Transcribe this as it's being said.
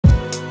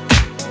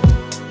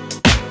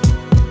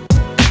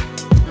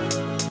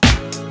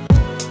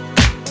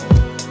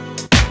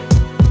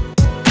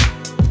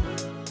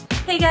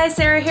guys,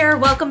 Sarah here.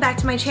 Welcome back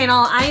to my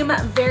channel. I am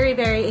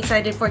very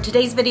excited for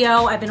today's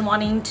video. I've been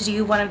wanting to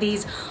do one of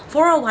these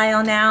for a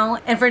while now,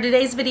 and for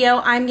today's video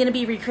I'm going to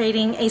be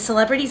recreating a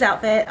celebrity's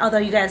outfit, although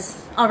you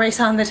guys already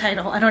saw in the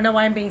title. I don't know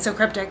why I'm being so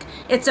cryptic.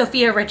 It's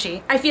Sofia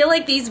Richie. I feel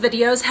like these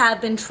videos have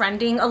been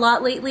trending a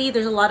lot lately.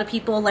 There's a lot of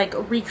people like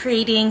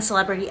recreating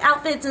celebrity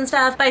outfits and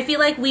stuff, but I feel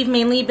like we've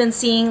mainly been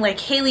seeing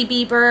like Hailey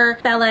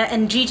Bieber, Bella,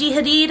 and Gigi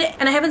Hadid,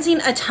 and I haven't seen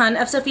a ton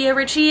of Sofia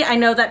Richie. I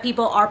know that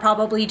people are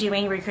probably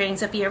doing recreating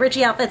Sofia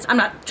Richie outfits. I'm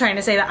not trying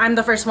to say that I'm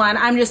the first one.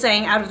 I'm just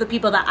saying out of the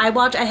people that I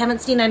watch, I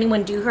haven't seen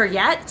anyone do her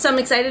yet. So I'm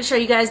excited to show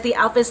you guys the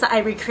outfits that I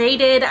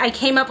recreated. I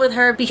came up with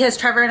her because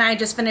Trevor and I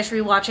just finished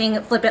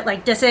rewatching Flip It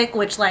Like Disick,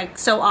 which like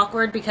so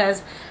awkward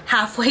because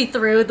halfway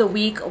through the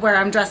week where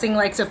I'm dressing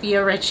like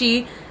Sofia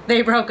Richie,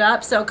 they broke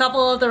up. So a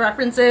couple of the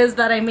references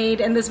that I made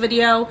in this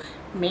video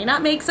may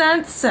not make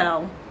sense,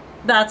 so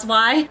that's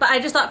why. But I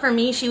just thought for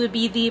me she would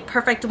be the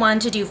perfect one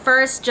to do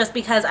first, just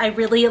because I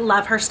really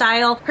love her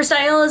style. Her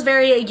style is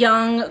very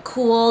young,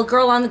 cool,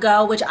 girl on the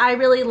go, which I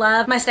really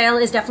love. My style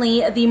is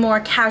definitely the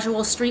more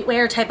casual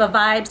streetwear type of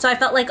vibe, so I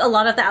felt like a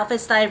lot of the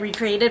outfits that I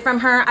recreated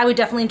from her I would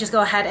definitely just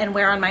go ahead and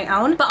wear on my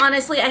own. But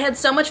honestly, I had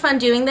so much fun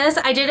doing this.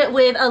 I did it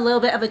with a little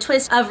bit of a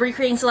twist of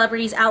recreating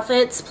celebrities'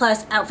 outfits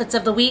plus outfits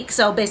of the week,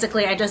 so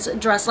basically I just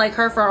dressed like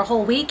her for a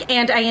whole week,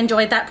 and I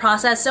enjoyed that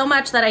process so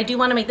much that I do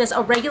want to make this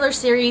a regular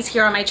series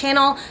here on my channel.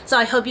 So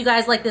I hope you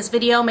guys like this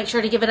video. Make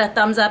sure to give it a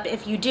thumbs up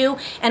if you do,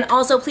 and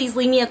also please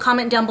leave me a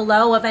comment down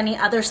below of any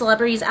other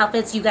celebrities'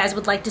 outfits you guys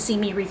would like to see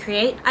me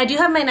recreate. I do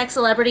have my next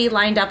celebrity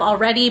lined up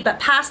already,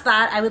 but past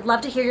that I would love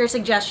to hear your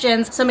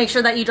suggestions, so make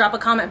sure that you drop a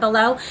comment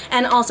below.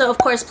 And also, of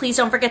course, please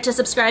don't forget to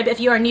subscribe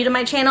if you are new to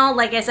my channel.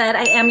 Like I said,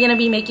 I am going to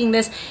be making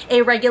this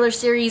a regular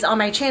series on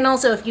my channel,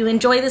 so if you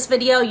enjoy this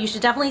video you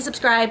should definitely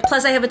subscribe.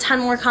 Plus I have a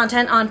ton more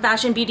content on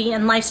fashion, beauty,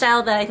 and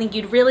lifestyle that I think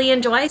you'd really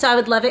enjoy, so I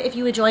would love it if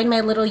you would join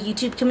my little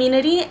YouTube community.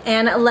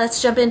 And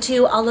let's jump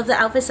into all of the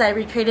outfits I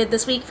recreated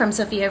this week from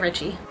Sofia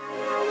Richie.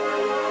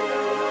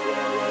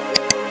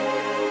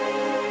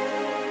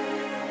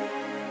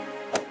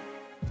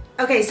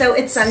 Okay, so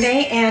it's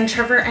Sunday and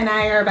Trevor and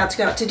I are about to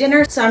go out to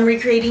dinner, so I'm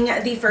recreating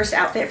the first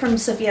outfit from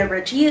Sofia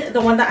Richie.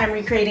 The one that I'm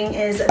recreating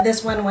is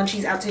this one when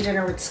she's out to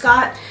dinner with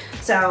Scott,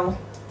 so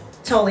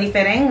totally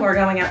fitting. We're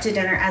going out to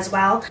dinner as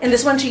well. And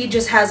this one she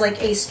just has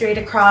like a straight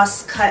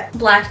across cut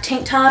black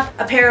tank top,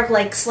 a pair of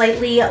like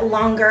slightly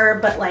longer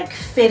but like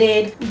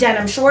fitted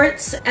denim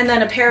shorts, and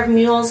then a pair of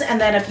mules,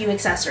 and then a few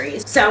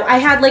accessories. So I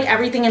had like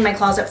everything in my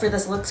closet for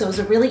this look, so it was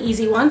a really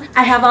easy one.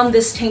 I have on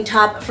this tank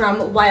top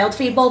from Wild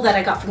Fable that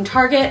I got from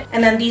Target,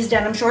 and then these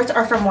denim shorts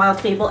are from Wild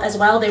Fable as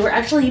well. They were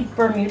actually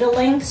Bermuda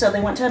length, so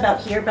they went to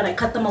about here, but I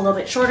cut them a little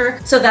bit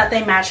shorter so that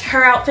they matched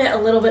her outfit a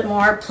little bit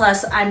more.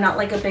 Plus I'm not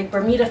like a big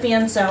Bermuda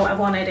fan, so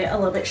I wanted it a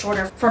little bit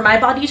shorter for my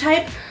body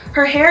type.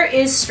 Her hair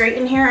is straight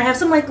in here. I have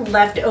some like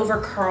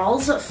leftover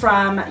curls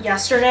from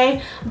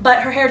yesterday,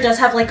 but her hair does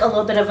have like a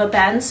little bit of a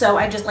bend, so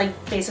I just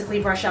like basically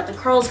brushed out the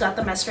curls, got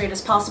them as straight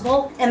as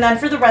possible. And then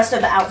for the rest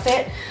of the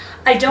outfit,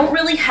 I don't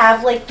really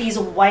have like these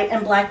white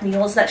and black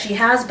mules that she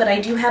has, but I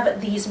do have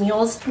these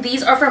mules.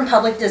 These are from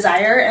Public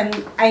Desire,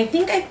 and I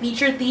think I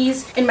featured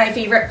these in my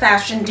favorite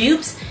fashion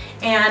dupes,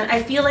 and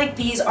I feel like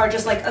these are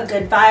just like a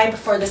good vibe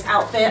for this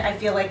outfit. I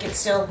feel like it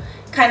still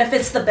kind of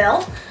fits the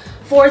bill.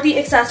 For the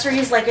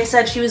accessories, like I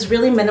said, she was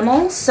really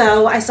minimal,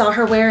 so I saw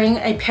her wearing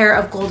a pair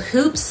of gold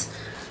hoops,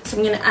 so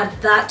I'm gonna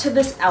add that to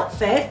this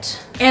outfit.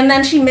 And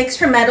then she mixed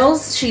her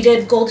metals. She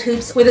did gold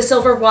hoops with a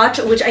silver watch,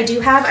 which I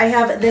do have. I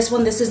have this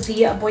one. This is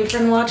the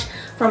boyfriend watch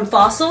from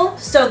Fossil.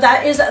 So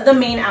that is the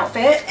main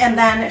outfit. And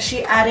then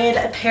she added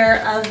a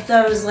pair of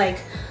those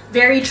like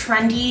very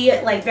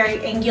trendy, like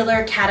very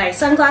angular cat eye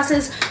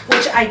sunglasses,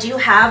 which I do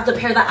have. The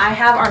pair that I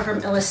have are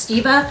from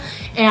Illustiva,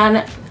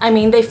 and I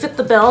mean they fit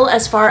the bill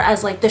as far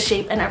as like the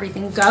shape and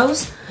everything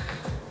goes.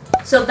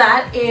 So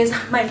that is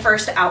my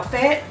first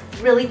outfit.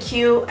 Really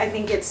cute. I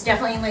think it's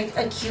definitely like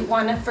a cute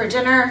one for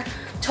dinner.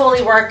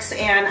 Totally works,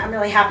 and I'm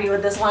really happy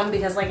with this one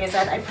because like I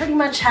said, I pretty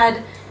much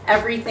had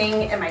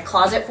everything in my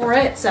closet for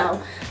it,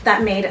 so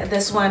that made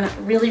this one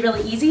really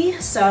easy.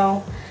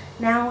 So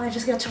now I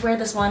just get to wear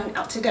this one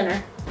out to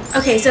dinner.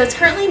 Okay, so it's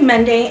currently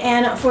Monday,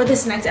 and for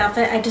this next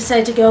outfit I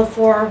decided to go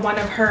for one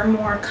of her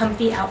more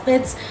comfy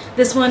outfits.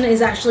 This one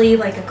is actually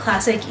like a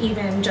classic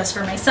even just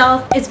for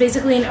myself. It's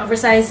basically an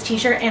oversized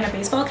t-shirt and a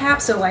baseball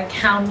cap, so like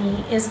how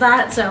me is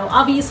that? So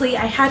obviously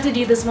I had to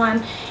do this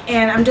one,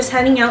 and I'm just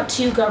heading out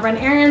to go run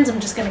errands. I'm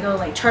just gonna go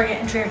like Target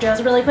and Trader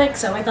Joe's really quick,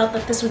 so I thought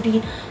that this would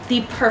be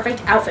the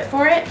perfect outfit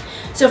for it.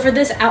 So for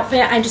this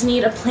outfit I just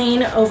need a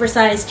plain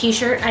oversized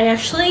t-shirt. I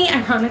actually,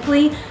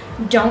 ironically,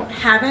 don't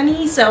have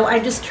any, so I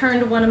just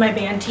turned one of my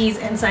band tees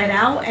inside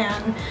out,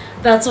 and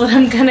that's what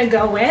I'm gonna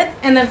go with.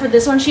 And then for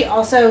this one she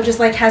also just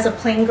like has a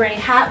plain gray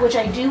hat, which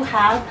I do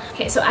have.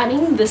 Okay, so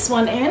adding this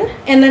one in,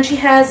 and then she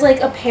has like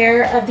a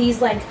pair of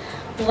these like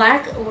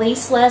black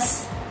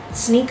laceless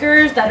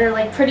sneakers that are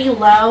like pretty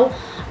low.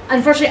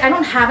 Unfortunately, I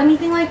don't have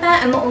anything like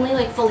that, and the only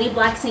like fully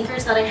black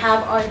sneakers that I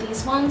have are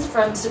these ones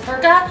from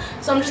Superga.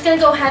 So I'm just gonna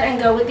go ahead and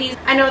go with these.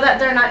 I know that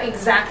they're not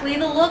exactly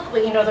the look,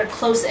 but you know, they're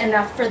close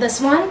enough for this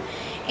one.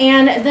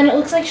 And then it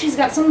looks like she's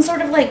got some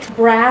sort of like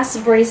brass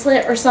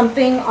bracelet or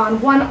something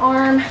on one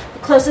arm. The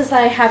closest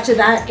that I have to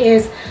that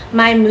is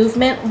my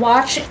movement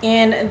watch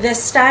in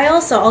this style,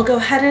 so I'll go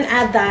ahead and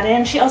add that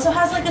in. She also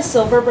has like a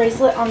silver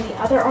bracelet on the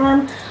other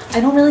arm. I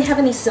don't really have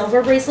any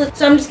silver bracelets,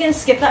 so I'm just gonna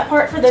skip that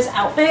part for this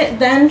outfit.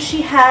 Then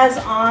she has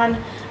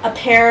on a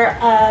pair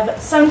of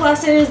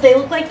sunglasses. They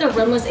look like the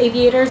rimless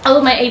aviators. All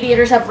of my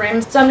aviators have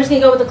rims, so I'm just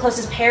gonna go with the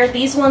closest pair.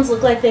 These ones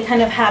look like they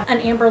kind of have an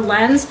amber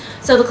lens.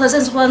 So the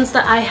closest ones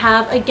that I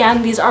have,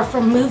 again, these are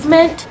from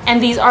Movement,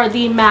 and these are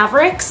the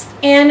Mavericks.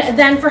 And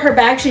then for her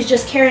bag, she's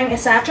just carrying a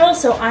satchel,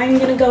 so I'm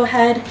gonna go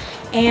ahead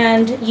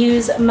and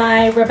use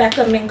my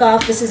Rebecca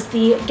Minkoff. This is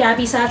the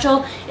Gabby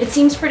satchel. It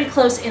seems pretty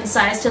close in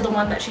size to the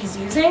one that she's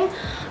using,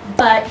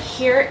 but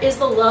here is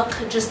the look.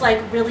 Just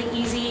like really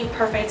easy,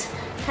 perfect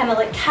kind of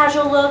like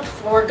casual look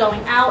for going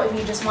out if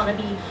you just want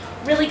to be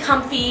really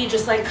comfy,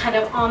 just like kind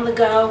of on the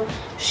go,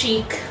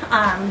 chic,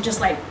 just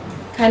like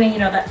kind of, you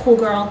know, that cool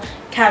girl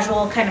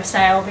casual kind of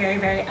style, very,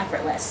 very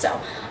effortless. So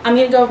I'm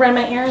gonna go run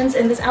my errands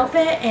in this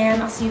outfit,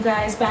 and I'll see you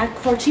guys back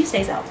for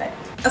Tuesday's outfit.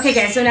 Okay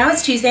guys, so now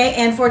it's Tuesday,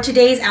 and for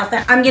today's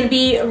outfit, I'm going to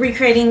be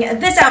recreating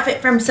this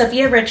outfit from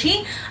Sofia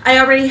Richie. I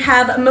already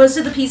have most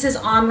of the pieces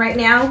on right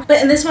now,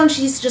 but in this one,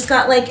 she's just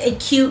got like a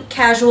cute,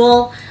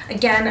 casual,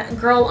 again,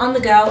 girl on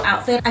the go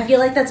outfit. I feel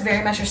like that's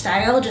very much her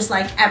style, just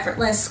like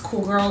effortless,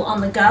 cool girl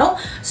on the go.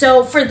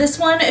 So for this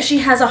one, she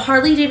has a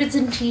Harley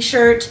Davidson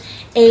t-shirt,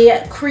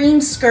 a cream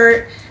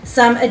skirt,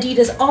 some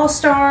Adidas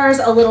All-Stars,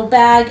 a little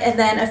bag, and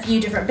then a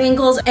few different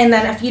bangles, and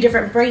then a few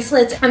different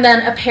bracelets, and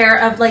then a pair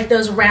of like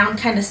those round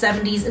kind of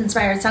 70s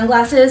inspired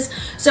sunglasses.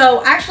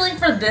 So actually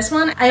for this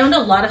one, I owned a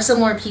lot of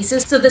similar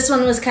pieces, so this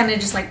one was kind of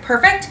just like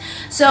perfect.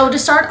 So to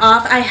start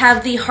off, I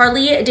have the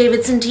Harley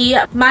Davidson tee.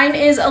 Mine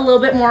is a little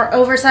bit more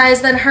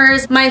oversized than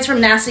hers. Mine's from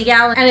Nasty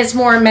Gal, and it's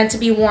more meant to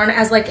be worn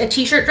as like a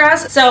t-shirt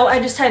dress. So I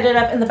just tied it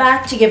up in the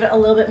back to give it a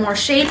little bit more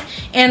shape.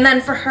 And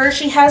then for her,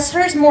 she has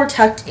hers more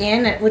tucked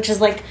in, which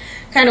is like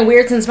kind of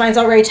weird since mine's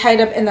already tied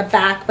up in the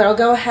back, but I'll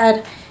go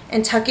ahead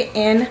and tuck it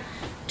in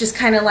just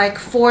kind of like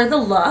for the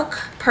look.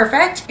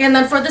 Perfect. And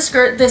then for the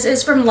skirt, this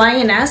is from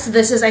Lioness.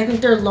 This is, I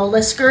think, their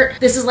Lola skirt.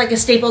 This is like a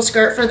staple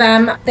skirt for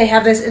them. They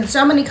have this in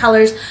so many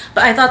colors,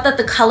 but I thought that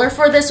the color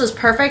for this was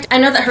perfect. I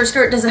know that her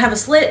skirt doesn't have a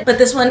slit, but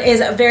this one is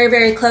very,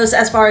 very close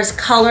as far as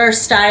color,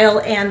 style,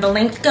 and the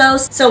length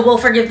goes. So we'll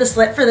forgive the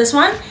slit for this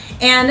one.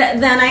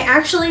 And then I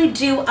actually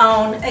do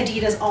own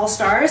Adidas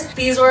All-Stars.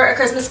 These were a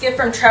Christmas gift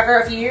from Trevor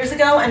a few years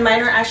ago, and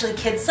mine are actually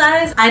kid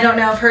size. I don't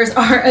know if hers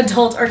are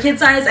adult or kid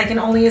size. I can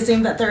only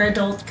assume that they're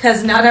adult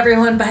because not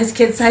everyone buys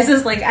kid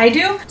sizes like I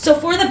do. So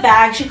for the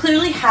bag, she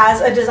clearly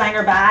has a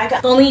designer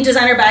bag. The only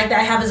designer bag that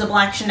I have is a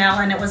black Chanel,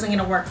 and it wasn't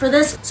gonna work for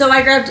this. So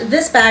I grabbed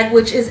this bag,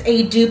 which is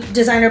a dupe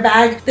designer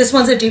bag. This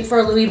one's a dupe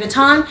for Louis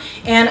Vuitton,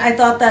 and I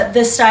thought that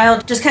this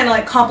style just kind of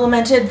like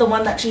complemented the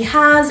one that she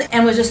has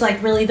and was just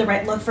like really the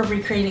right look for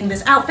recreating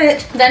this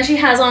outfit. Then she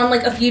has on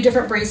like a few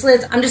different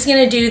bracelets. I'm just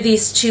gonna do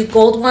these two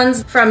gold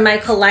ones from my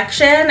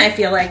collection. I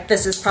feel like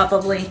this is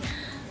probably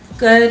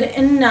good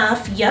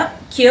enough.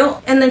 Yep, cute.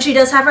 And then she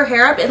does have her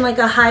hair up in like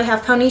a high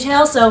half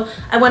ponytail, so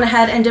I went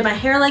ahead and did my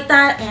hair like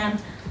that. And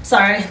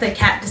sorry, the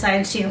cat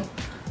decided to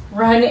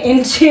run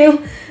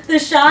into the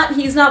shot.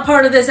 He's not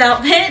part of this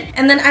outfit.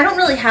 And then I don't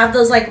really have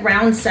those like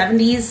round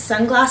 70s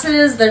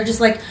sunglasses. They're just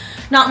like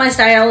not my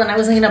style, and I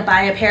wasn't gonna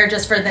buy a pair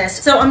just for this.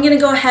 So I'm gonna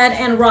go ahead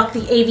and rock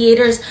the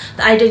Aviators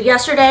that I did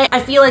yesterday.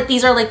 I feel like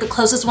these are like the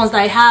closest ones that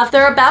I have.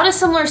 They're about a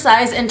similar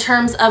size in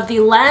terms of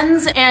the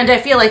lens, and I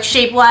feel like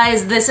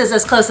shape-wise, this is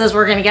as close as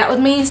we're gonna get with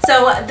me.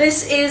 So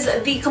this is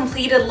the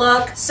completed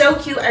look. So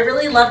cute, I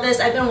really love this.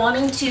 I've been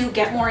wanting to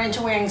get more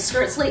into wearing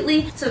skirts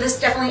lately, so this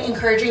is definitely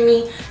encouraging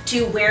me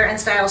to wear and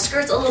style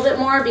skirts a little bit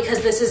more,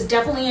 because this is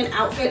definitely an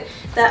outfit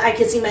that I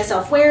could see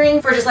myself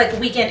wearing for just like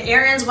weekend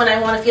errands when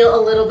I wanna feel a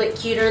little bit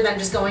cuter than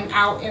just going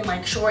out in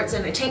like shorts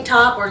and a tank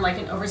top or like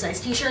an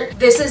oversized t-shirt.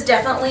 This is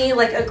definitely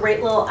like a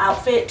great little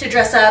outfit to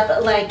dress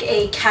up like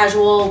a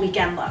casual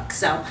weekend look.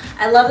 So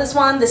I love this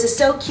one. This is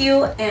so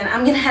cute, and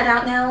I'm gonna head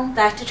out now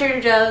back to Trader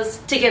Joe's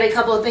to get a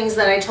couple of things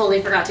that I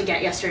totally forgot to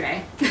get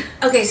yesterday.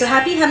 Okay, so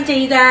happy hump day,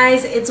 you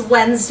guys. It's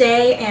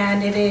Wednesday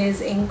and it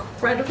is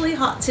incredibly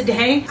hot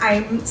today.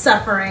 I'm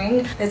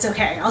suffering. It's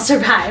okay, I'll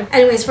survive.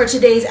 Anyways, for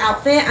today's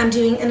outfit, I'm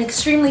doing an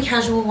extremely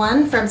casual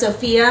one from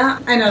Sofia.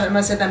 I know that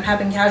most of them have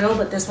been casual,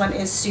 but this one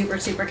is super,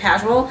 super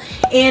casual.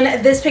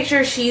 In this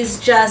picture, she's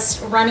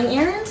just running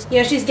errands. You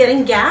know, she's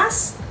getting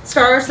gas.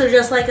 Stars are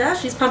just like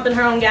us. She's pumping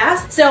her own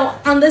gas. So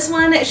on this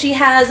one, she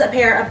has a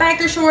pair of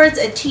biker shorts,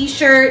 a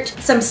t-shirt,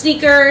 some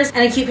sneakers,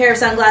 and a cute pair of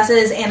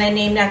sunglasses, and a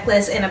name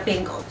necklace and a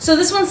bangle. So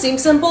this one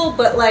seems simple,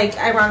 but like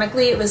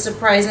ironically, it was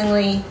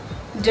surprisingly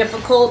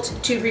difficult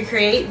to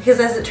recreate, because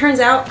as it turns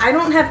out, I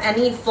don't have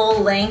any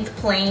full-length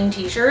plain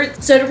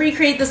t-shirts. So to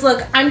recreate this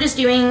look, I'm just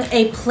doing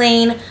a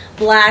plain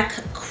black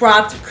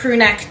cropped crew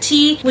neck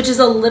tee, which is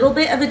a little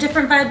bit of a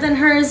different vibe than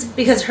hers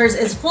because hers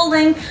is full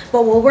length,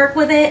 but we'll work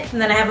with it. And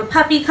then I have a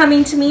puppy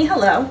coming to me.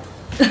 Hello.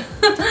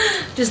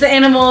 Just the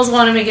animals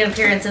want to make an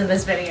appearance in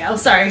this video.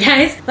 Sorry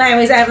guys. But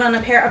anyways, I have on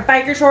a pair of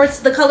biker shorts.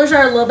 The colors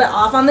are a little bit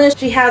off on this.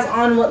 She has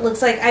on what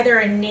looks like either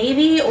a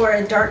navy or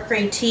a dark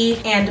gray tee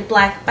and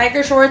black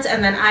biker shorts,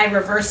 and then I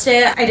reversed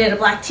it. I did a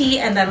black tee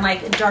and then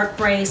like dark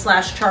gray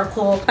 /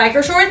 charcoal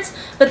biker shorts.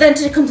 But then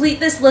to complete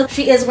this look,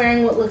 she is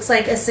wearing what looks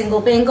like a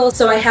single bangle.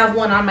 So I have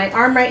one on my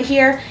arm right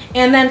here.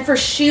 And then for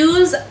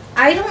shoes,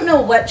 I don't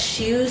know what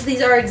shoes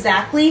these are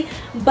exactly,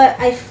 but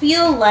I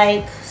feel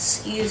like,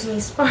 excuse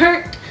me,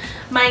 Spark,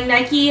 my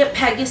Nike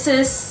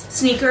Pegasus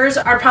sneakers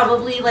are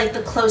probably like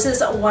the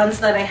closest ones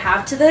that I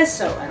have to this,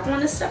 so I don't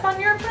want to step on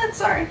your foot,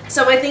 sorry.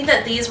 So I think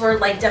that these were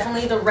like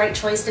definitely the right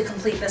choice to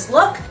complete this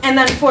look. And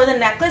then for the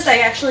necklace, I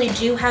actually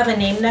do have a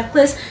name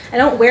necklace. I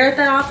don't wear it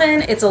that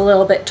often. It's a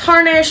little bit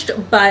tarnished,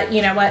 but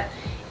you know what?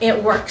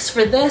 It works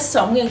for this,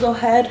 so I'm gonna go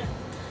ahead,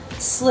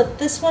 slip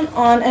this one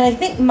on, and I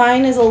think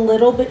mine is a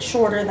little bit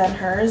shorter than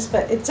hers,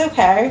 but it's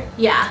okay.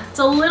 Yeah, it's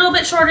a little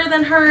bit shorter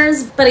than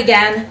hers, but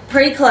again,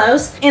 pretty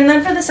close. And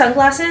then for the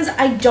sunglasses,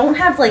 I don't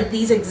have like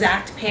these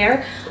exact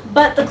pair,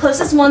 but the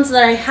closest ones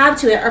that I have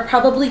to it are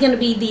probably going to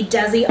be the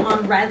Desi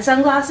on red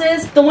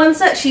sunglasses. The ones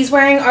that she's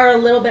wearing are a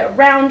little bit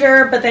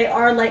rounder, but they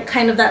are like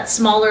kind of that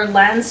smaller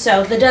lens.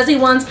 So the Desi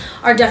ones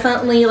are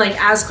definitely like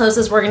as close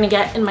as we're going to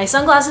get in my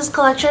sunglasses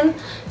collection.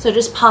 So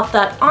just pop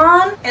that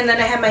on. And then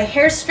I have my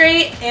hair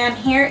straight, and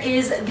here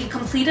is the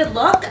completed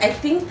look. I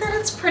think that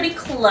it's pretty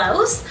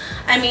close.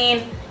 I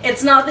mean,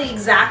 it's not the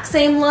exact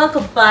same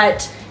look,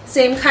 but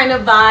same kind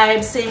of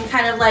vibe, same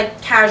kind of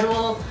like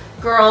casual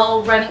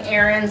girl running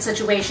errands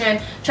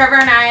situation. Trevor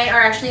and I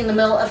are actually in the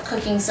middle of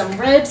cooking some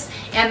ribs,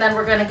 and then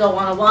we're gonna go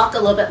on a walk a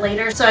little bit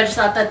later. So I just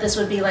thought that this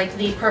would be like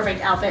the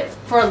perfect outfit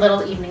for a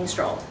little evening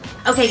stroll.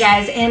 Okay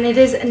guys, and it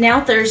is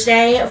now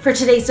Thursday. For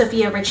today's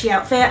Sofia Richie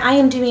outfit, I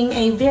am doing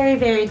a very,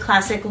 very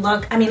classic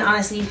look. I mean,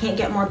 honestly, you can't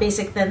get more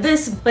basic than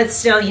this, but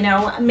still, you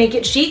know, make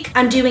it chic.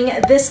 I'm doing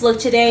this look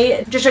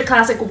today, just a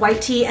classic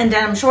white tee and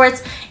denim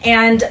shorts.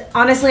 And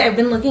honestly, I've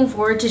been looking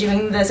forward to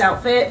doing this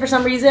outfit for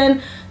some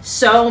reason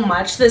so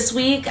much this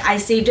week. I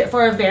saved it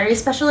for a very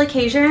special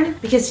occasion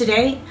because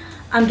today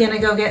I'm gonna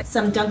go get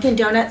some Dunkin'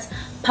 Donuts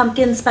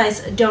pumpkin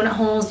spice donut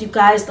holes. You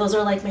guys, those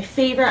are like my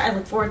favorite. I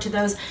look forward to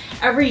those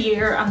every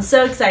year. I'm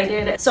so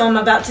excited. So I'm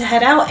about to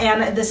head out,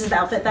 and this is the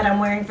outfit that I'm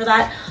wearing for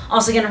that.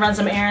 Also gonna run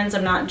some errands.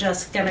 I'm not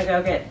just gonna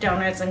go get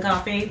donuts and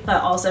coffee,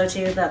 but also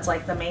too, that's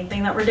like the main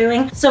thing that we're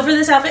doing. So for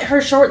this outfit,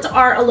 her shorts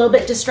are a little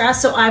bit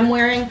distressed, so I'm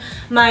wearing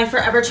my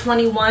Forever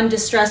 21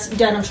 distressed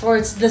denim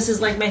shorts. This is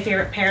like my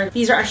favorite pair.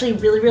 These are actually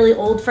really, really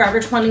old. Forever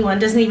 21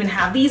 doesn't even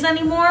have these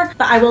anymore,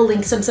 but I will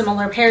link some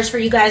similar pairs for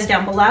you guys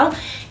down below.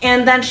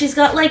 And then she's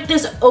got like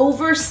this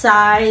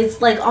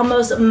oversized, like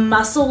almost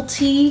muscle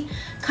tee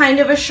kind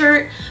of a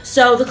shirt.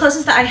 So the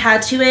closest that I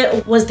had to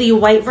it was the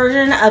white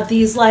version of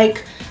these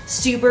like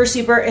super,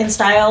 super in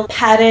style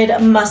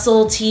padded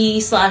muscle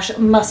tee /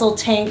 muscle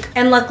tank.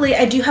 And luckily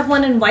I do have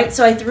one in white,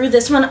 so I threw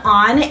this one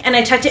on and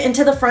I tucked it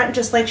into the front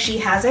just like she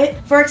has it.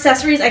 For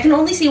accessories, I can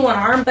only see one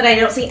arm, but I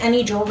don't see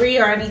any jewelry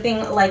or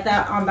anything like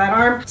that on that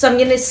arm, so I'm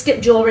gonna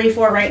skip jewelry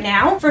for right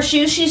now. For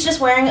shoes, she's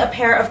just wearing a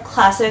pair of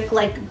classic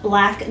like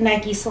black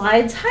Nike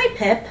slides. Hi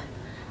Pip.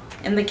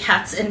 And the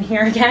cat's in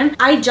here again.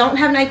 I don't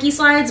have Nike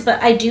slides, but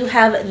I do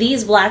have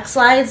these black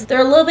slides.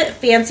 They're a little bit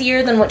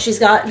fancier than what she's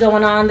got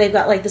going on. They've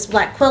got like this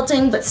black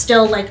quilting, but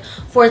still like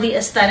for the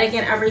aesthetic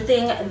and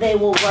everything, they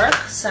will work.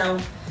 So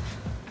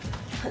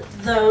put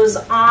those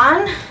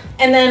on.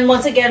 And then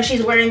once again,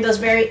 she's wearing those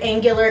very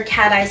angular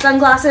cat eye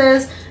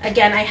sunglasses.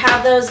 Again, I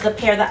have those. The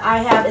pair that I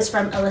have is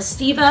from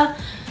Elastiva,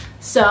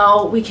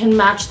 so we can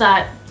match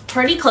that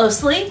pretty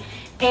closely.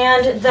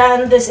 And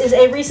then this is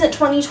a recent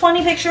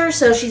 2020 picture,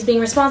 so she's being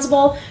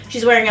responsible.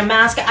 She's wearing a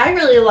mask. I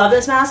really love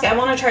this mask. I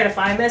want to try to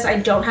find this. I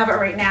don't have it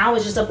right now.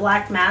 It's just a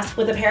black mask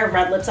with a pair of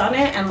red lips on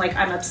it, and like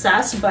I'm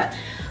obsessed. But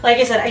like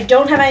I said, I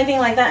don't have anything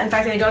like that. In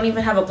fact, I don't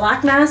even have a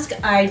black mask.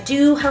 I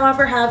do,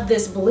 however, have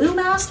this blue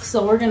mask,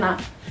 so we're gonna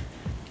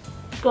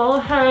go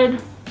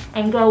ahead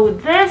and go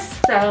with this.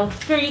 So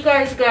here you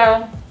guys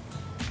go.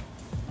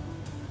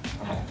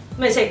 I'm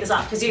gonna take this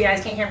off because you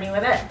guys can't hear me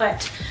with it,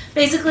 but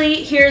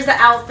basically here's the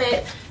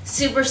outfit.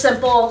 Super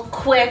simple,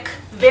 quick,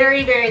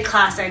 very, very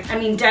classic. I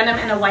mean, denim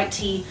and a white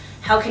tee,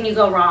 how can you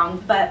go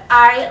wrong? But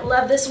I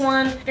love this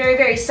one. Very,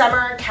 very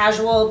summer,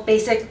 casual,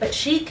 basic, but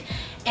chic.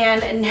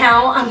 And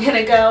now I'm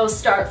gonna go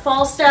start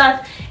fall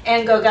stuff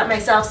and go get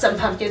myself some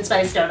pumpkin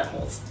spice donut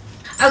holes.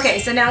 Okay,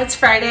 so now it's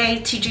Friday,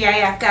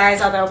 TGIF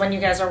guys, although when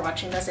you guys are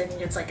watching this, I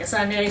think it's like a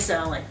Sunday,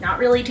 so like not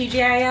really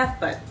TGIF,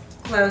 but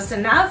close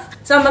enough.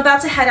 So I'm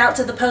about to head out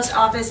to the post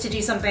office to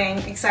do something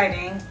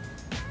exciting,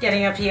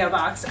 getting a PO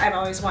box. I've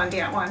always wanted to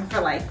get one for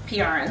like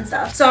PR and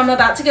stuff. So I'm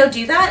about to go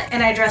do that,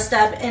 and I dressed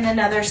up in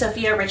another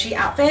Sofia Richie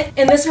outfit.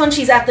 In this one,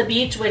 she's at the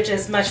beach, which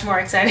is much more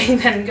exciting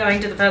than going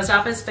to the post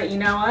office, but you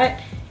know what?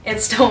 it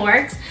still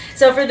works.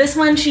 So for this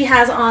one, she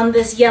has on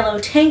this yellow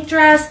tank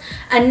dress,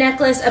 a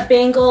necklace, a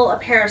bangle, a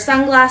pair of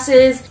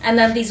sunglasses, and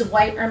then these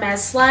white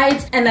Hermes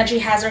slides. And then she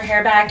has her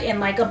hair back in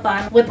like a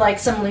bun with like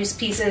some loose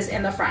pieces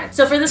in the front.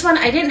 So for this one,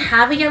 I didn't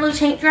have a yellow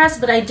tank dress,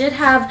 but I did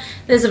have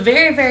this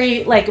very,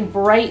 very like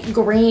bright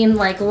green,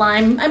 like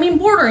lime, I mean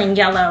bordering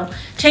yellow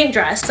tank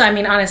dress. So I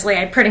mean, honestly,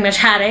 I pretty much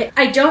had it.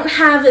 I don't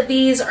have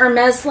these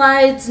Hermes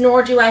slides,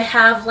 nor do I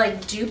have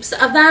like dupes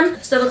of them.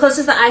 So the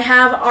closest that I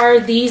have are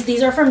these.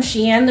 These are from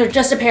Shein. They're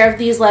just a pair of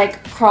these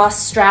like cross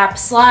strap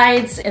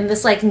slides in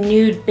this like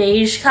nude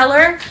beige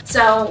color.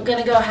 So I'm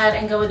gonna go ahead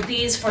and go with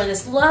these for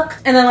this look.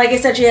 And then like I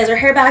said, she has her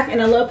hair back in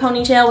a low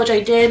ponytail, which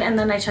I did, and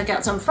then I took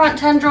out some front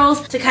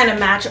tendrils to kind of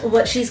match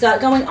what she's got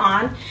going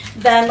on.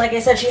 Then like I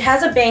said, she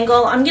has a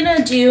bangle. I'm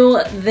gonna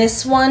do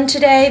this one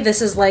today.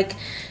 This is like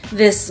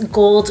this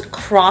gold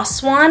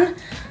cross one,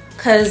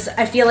 because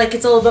I feel like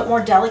it's a little bit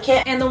more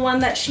delicate, and the one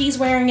that she's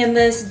wearing in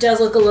this does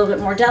look a little bit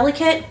more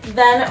delicate.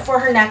 Then for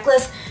her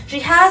necklace, she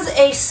has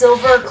a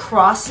silver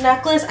cross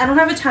necklace. I don't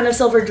have a ton of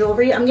silver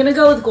jewelry. I'm gonna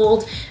go with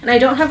gold, and I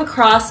don't have a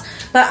cross,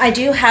 but I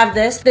do have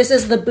this. This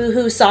is the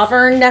Boohoo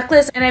Sovereign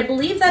necklace, and I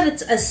believe that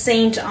it's a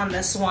saint on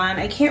this one.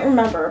 I can't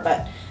remember,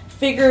 but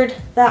figured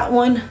that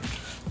one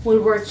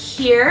would work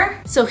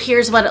here. So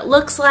here's what it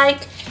looks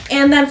like.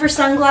 And then for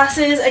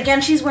sunglasses,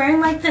 again, she's wearing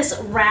like this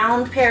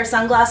round pair of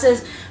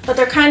sunglasses, but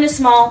they're kind of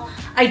small.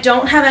 I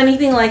don't have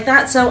anything like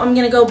that, so I'm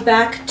gonna go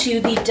back to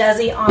the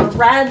Desi on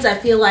reds. I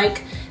feel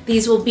like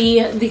these will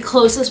be the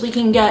closest we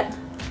can get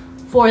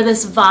for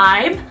this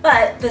vibe.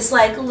 But this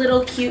like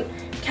little cute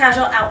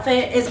casual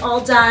outfit is all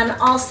done,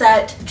 all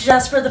set,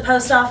 just for the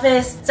post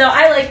office. So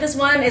I like this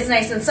one. It's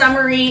nice and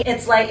summery.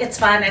 It's like, it's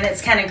fun, and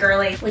it's kind of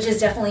girly, which is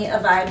definitely a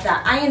vibe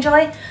that I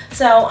enjoy.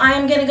 So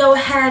I'm gonna go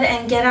ahead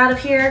and get out of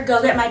here,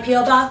 go get my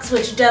P.O. box,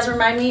 which does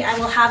remind me I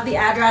will have the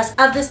address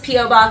of this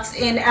P.O. box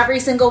in every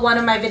single one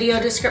of my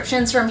video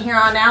descriptions from here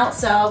on out.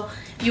 So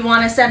if you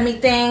wanna send me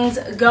things,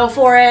 go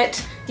for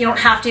it. You don't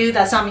have to,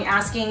 that's not me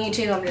asking you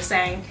to, I'm just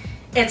saying.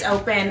 It's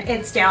open,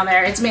 it's down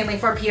there, it's mainly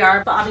for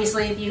PR, but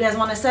obviously if you guys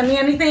want to send me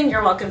anything,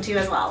 you're welcome to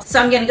as well. So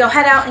I'm gonna go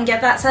head out and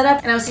get that set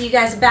up, and I'll see you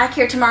guys back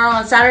here tomorrow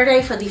on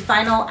Saturday for the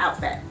final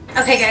outfit.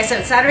 Okay guys, so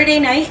it's Saturday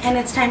night, and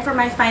it's time for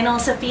my final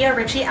Sofia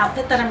Richie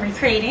outfit that I'm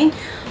recreating.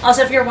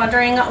 Also, if you're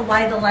wondering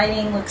why the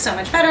lighting looks so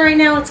much better right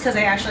now, it's because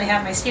I actually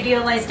have my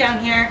studio lights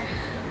down here.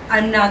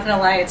 I'm not gonna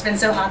lie, it's been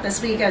so hot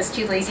this week, I was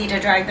too lazy to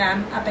drag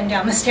them up and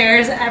down the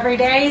stairs every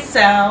day,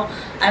 so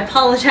I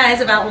apologize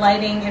about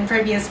lighting in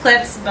previous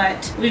clips,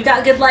 but we've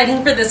got good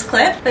lighting for this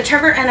clip. But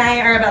Trevor and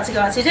I are about to go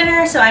out to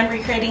dinner, so I'm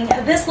recreating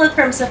this look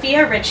from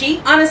Sofia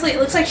Richie. Honestly, it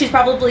looks like she's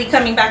probably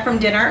coming back from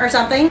dinner or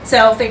something,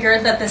 so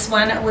figured that this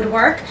one would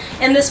work.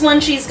 In this one,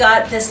 she's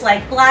got this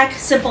like black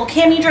simple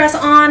cami dress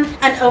on,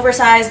 an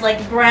oversized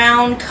like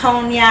brown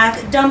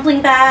cognac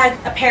dumpling bag,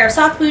 a pair of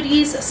sock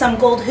booties, some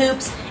gold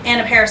hoops, and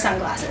a pair of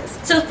sunglasses.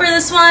 So for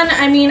this one,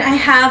 I mean, I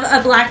have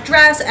a black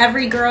dress.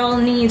 Every girl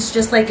needs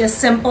just like a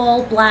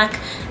simple black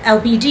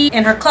LBD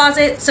in her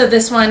closet, so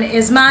this one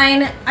is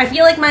mine. I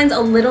feel like mine's a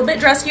little bit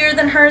dressier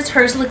than hers.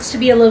 Hers looks to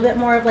be a little bit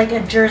more of like a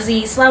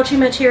jersey slouchy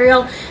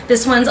material.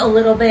 This one's a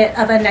little bit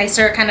of a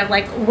nicer kind of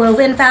like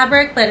woven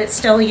fabric, but it's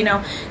still, you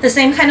know, the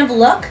same kind of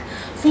look.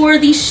 For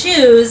these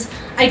shoes,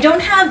 I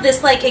don't have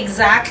this like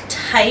exact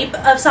type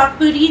of sock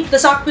booty. The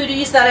sock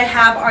booties that I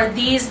have are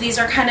these. These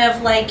are kind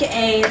of like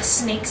a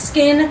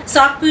snakeskin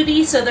sock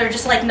booty, so they're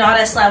just like not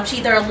as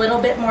slouchy. They're a little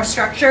bit more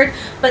structured,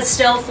 but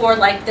still for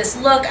like this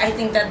look, I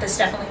think that this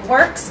definitely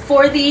works.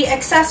 For the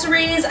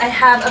accessories, I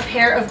have a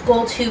pair of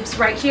gold hoops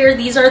right here.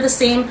 These are the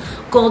same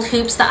gold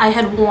hoops that I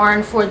had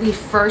worn for the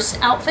first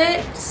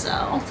outfit. So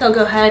I'll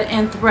go ahead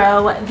and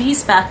throw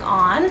these back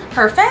on.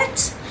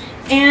 Perfect.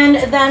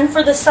 And then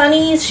for the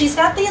sunnies, she's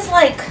got these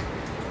like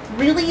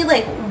really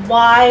like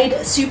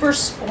wide, super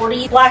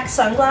sporty black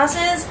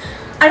sunglasses.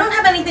 I don't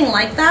have anything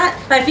like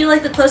that, but I feel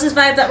like the closest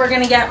vibe that we're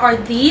gonna get are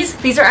these.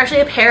 These are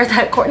actually a pair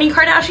that Kourtney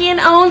Kardashian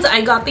owns.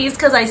 I got these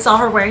because I saw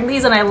her wearing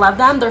these and I love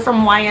them. They're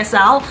from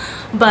YSL,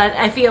 but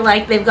I feel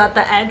like they've got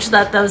the edge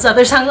that those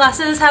other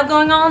sunglasses have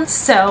going on,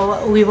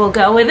 so we will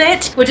go with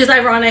it. Which is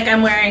ironic,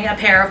 I'm wearing a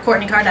pair of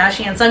Kourtney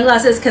Kardashian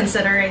sunglasses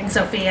considering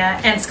Sofia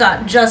and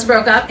Scott just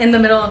broke up in the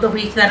middle of the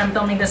week that I'm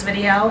filming this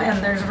video,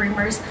 and there's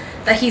rumors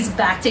that he's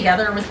back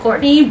together with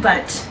Kourtney,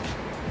 but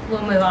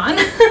we'll move on.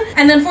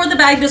 And then for the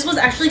bag, this was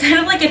actually kind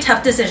of like a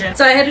tough decision.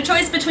 So I had a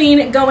choice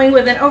between going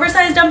with an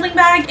oversized dumpling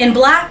bag in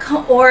black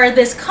or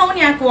this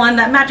cognac one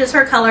that matches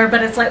her color,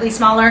 but it's slightly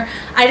smaller.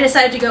 I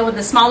decided to go with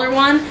the smaller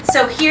one.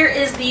 So here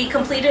is the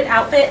completed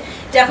outfit.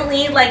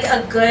 Definitely like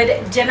a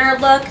good dinner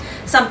look.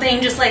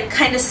 Something just like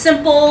kind of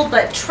simple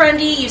but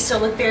trendy. You still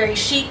look very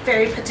chic,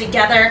 very put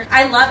together.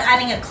 I love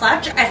adding a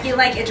clutch. I feel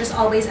like it just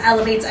always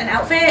elevates an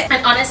outfit.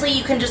 And honestly,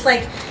 you can just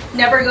like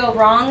never go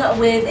wrong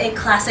with a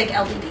classic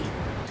LBD.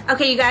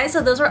 Okay, you guys,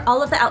 so those were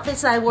all of the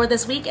outfits that I wore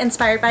this week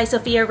inspired by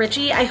Sofia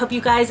Richie. I hope you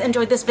guys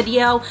enjoyed this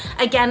video.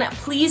 Again,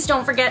 please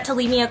don't forget to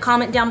leave me a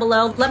comment down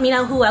below. Let me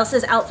know who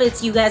else's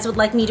outfits you guys would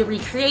like me to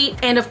recreate.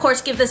 And of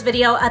course, give this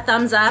video a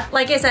thumbs up.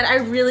 Like I said, I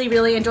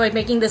really enjoyed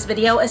making this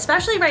video,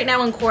 especially right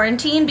now in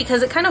quarantine,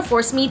 because it kind of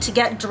forced me to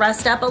get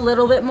dressed up a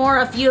little bit more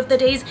a few of the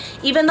days.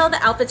 Even though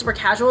the outfits were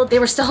casual, they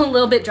were still a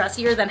little bit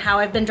dressier than how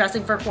I've been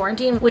dressing for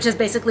quarantine, which has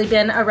basically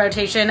been a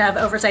rotation of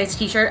oversized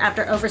t-shirt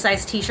after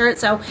oversized t-shirt.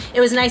 So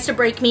it was nice to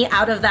break me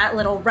out of that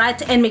little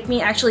rut and make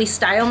me actually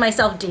style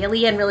myself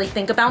daily and really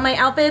think about my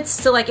outfits.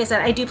 So like I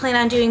said, I do plan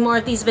on doing more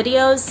of these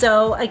videos.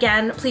 So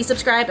again, please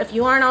subscribe if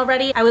you aren't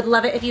already. I would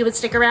love it if you would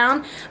stick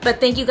around. But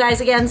thank you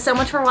guys again so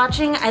much for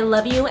watching. I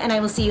love you, and I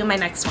will see you in my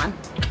next one.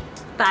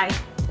 Bye.